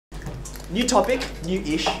new topic,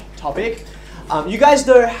 new-ish topic. You guys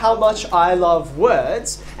know how much I love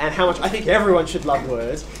words, and how much I think everyone should love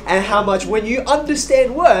words, and how much when you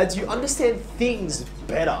understand words, you understand things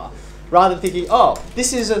better, rather than thinking, oh,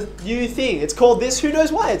 this is a new thing, it's called this, who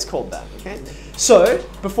knows why it's called that, okay? So,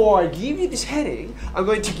 before I give you this heading, I'm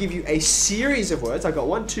going to give you a series of words. I've got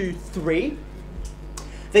 1, 2, 3,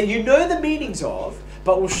 that you know the meanings of,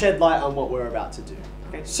 but will shed light on what we're about to do.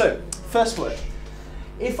 Okay? So, first word.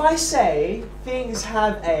 If I say things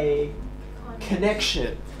have a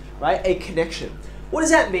connection, right? A connection. What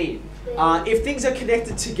does that mean? If things are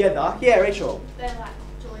connected together, yeah, Rachel. They're like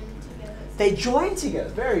joined together. They join together.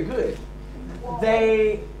 Very good.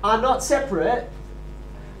 They are not separate,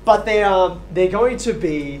 but they're going to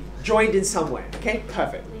be joined in some way. Okay,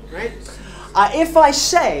 perfect. Right? If I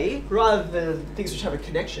say, rather than things which have a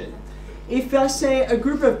connection, if I say a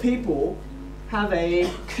group of people have a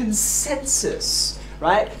consensus.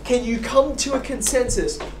 Right? Can you come to a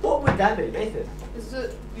consensus? What would that mean, Nathan? Is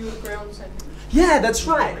it you agree on the same thing? Yeah, that's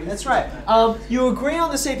right. That's right. You agree on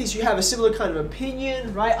the same things. You have a similar kind of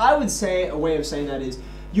opinion, right? I would say a way of saying that is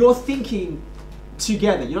you're thinking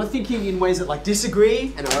together. You're not thinking in ways that like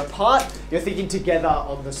disagree and are apart. You're thinking together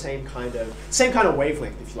on the same kind of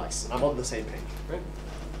wavelength, if you like. I'm on the same page. Right?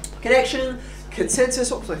 Connection, consensus.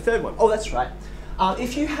 What was my third one? Oh, that's right.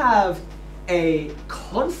 If you have a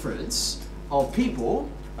conference of people,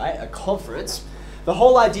 right, a conference, the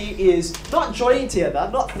whole idea is not joining together,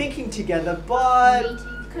 not thinking together, but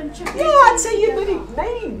yeah, I'd say you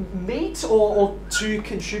maybe meet or to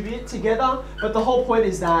contribute together, but the whole point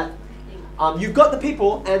is that you've got the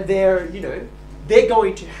people and they're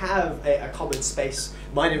going to have a common space.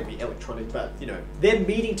 Might not be electronic, but they're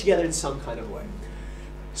meeting together in some kind of way.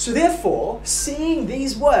 So therefore, seeing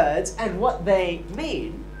these words and what they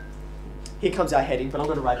mean, here comes our heading, but I'm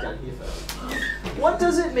going to write down here first. What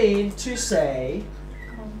does it mean to say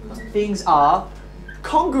things are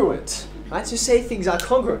congruent? Right? To say things are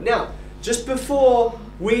congruent. Now, just before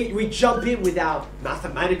we jump in with our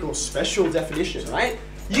mathematical special definition, right?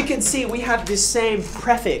 You can see we have this same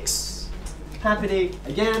prefix happening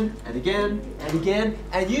again and again and again,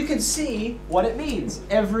 and you can see what it means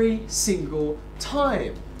every single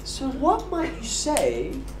time. So what might you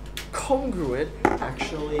say congruent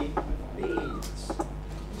actually means?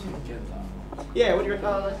 Yeah, what do you reckon?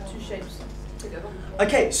 Like two shapes together.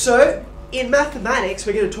 Okay, so in mathematics,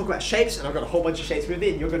 we're going to talk about shapes, and I've got a whole bunch of shapes with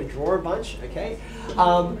it, and you're going to draw a bunch, okay?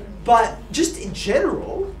 But just in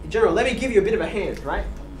general, let me give you a bit of a hand, right?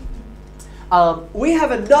 We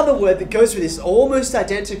have another word that goes with this, almost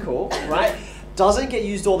identical, right? Doesn't get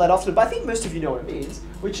used all that often, but I think most of you know what it means,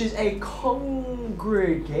 which is a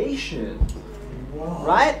congregation,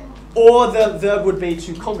 right? Or the verb would be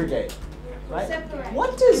to congregate, right? Separate.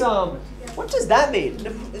 What does that mean?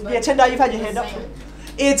 Yeah, Tendai, you've had your hand up.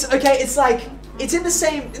 It's okay. It's like it's in the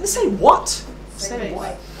same what? Same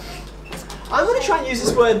what? I'm going to try and use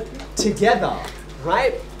this word together,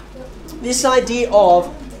 right? This idea of,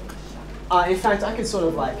 in fact, I could sort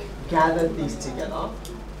of like gather these together.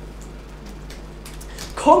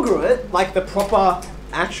 Congruent, like the proper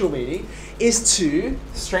actual meaning, is to,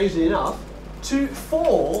 strangely enough, to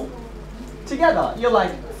fall together. You're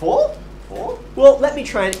like, fall? Well, let me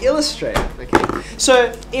try and illustrate. Okay.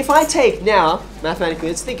 So if I take now, mathematically,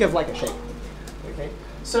 let's think of like a shape. Okay.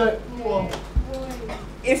 So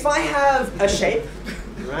if I have a shape,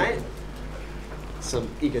 right? Some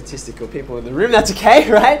egotistical people in the room, that's okay,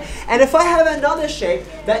 right? And if I have another shape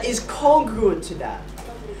that is congruent to that,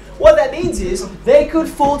 what that means is they could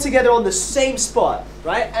fall together on the same spot,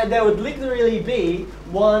 right? And there would literally be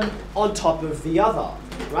one on top of the other.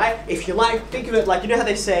 Right? If you like, think of it like, you know how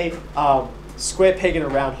they say square peg in a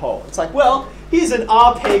round hole. It's like, well, here's an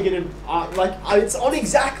R peg and it's on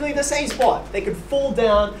exactly the same spot. They could fall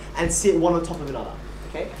down and sit one on top of another.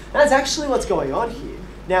 Okay? That's actually what's going on here.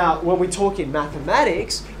 Now, when we talk in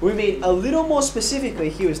mathematics, we mean a little more specifically,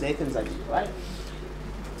 here is Nathan's idea, right?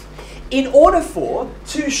 In order for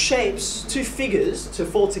two shapes, two figures to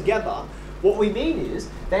fall together, what we mean is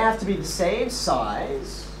they have to be the same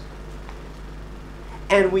size,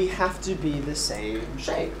 and we have to be the same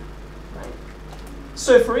shape, right?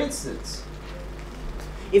 So for instance,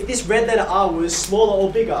 if this red letter R was smaller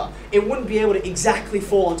or bigger, it wouldn't be able to exactly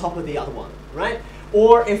fall on top of the other one, right?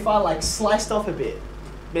 Or if I like sliced off a bit,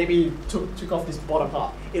 maybe took off this bottom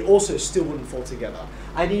part, it also still wouldn't fall together.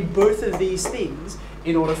 I need both of these things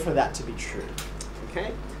in order for that to be true,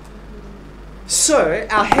 okay? So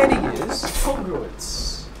our heading is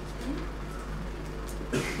congruence.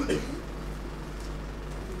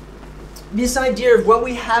 This idea of when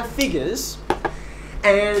we have figures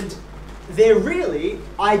and they're really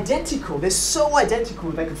identical. They're so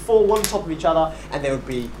identical they could fall one on top of each other and they would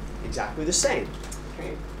be exactly the same.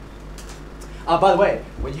 Okay. By the way,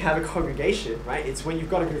 when you have a congregation, right, it's when you've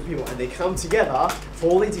got a group of people and they come together,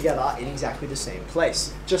 falling together in exactly the same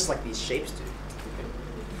place, just like these shapes do. Okay.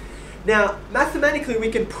 Now, mathematically, we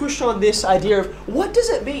can push on this idea of what does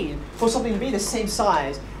it mean for something to be the same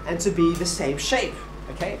size and to be the same shape,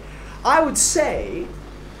 okay? I would say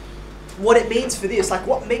what it means for this, like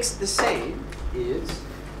what makes it the same is,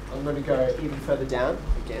 I'm going to go even further down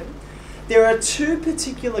again. There are two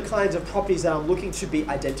particular kinds of properties that I'm looking to be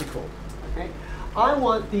identical. Okay? I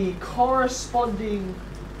want the corresponding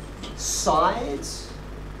sides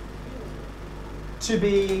to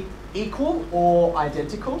be equal or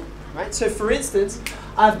identical. Right? So for instance,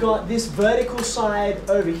 I've got this vertical side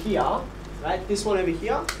over here, right? This one over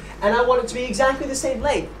here, and I want it to be exactly the same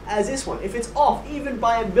length as this one. If it's off even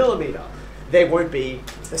by a millimeter, they won't be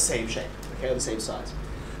the same shape, okay, or the same size.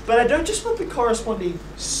 But I don't just want the corresponding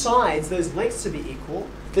sides, those lengths to be equal.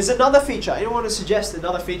 There's another feature. Anyone want to suggest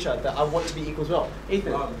another feature that I want to be equal as well?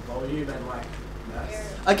 Ethan. Volume and like mass.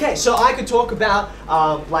 Okay, so I could talk about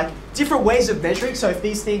like different ways of measuring. So if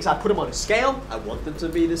these things, I put them on a scale, I want them to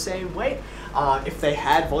be the same weight. If they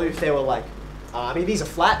had volume, if they were like, I mean these are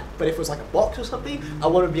flat, but if it was like a box or something, I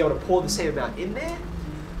want to be able to pour the same amount in there.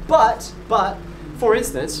 But for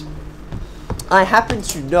instance, I happen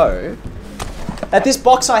to know that this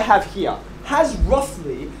box I have here has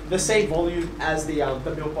roughly the same volume as the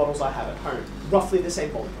milk bottles I have at home. Roughly the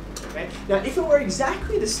same volume. Okay? Now, if it were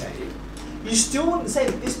exactly the same, you still wouldn't say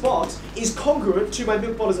that this box is congruent to my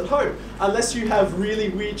milk bottles at home, unless you have really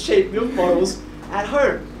weird shaped milk bottles at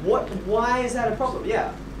home. Why is that a problem?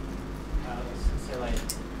 Yeah. So like,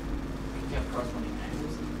 you have corresponding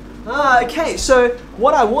angles. Okay, so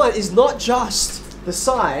what I want is not just the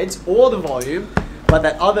sides or the volume, but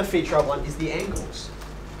that other feature I want is the angles.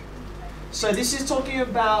 So this is talking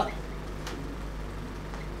about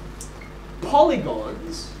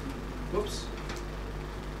polygons, whoops,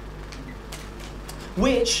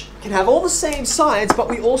 which can have all the same sides, but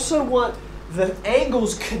we also want the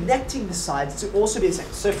angles connecting the sides to also be the same.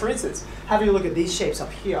 So for instance, having a look at these shapes up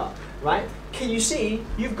here, right? Can you see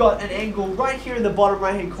you've got an angle right here in the bottom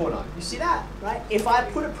right hand corner? You see that, right? If I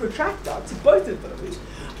put a protractor to both of those,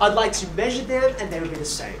 I'd like to measure them and they would be the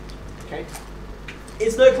same, okay?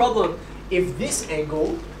 It's no problem if this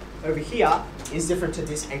angle over here is different to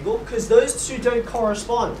this angle because those two don't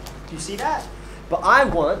correspond. Do you see that? But I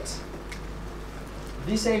want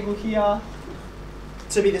this angle here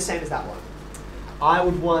to be the same as that one. I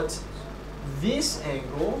would want this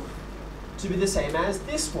angle to be the same as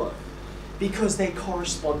this one because they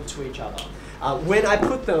correspond to each other. When I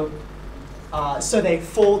put them so they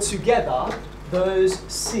fall together, those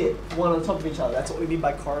sit one on top of each other. That's what we mean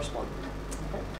by corresponding.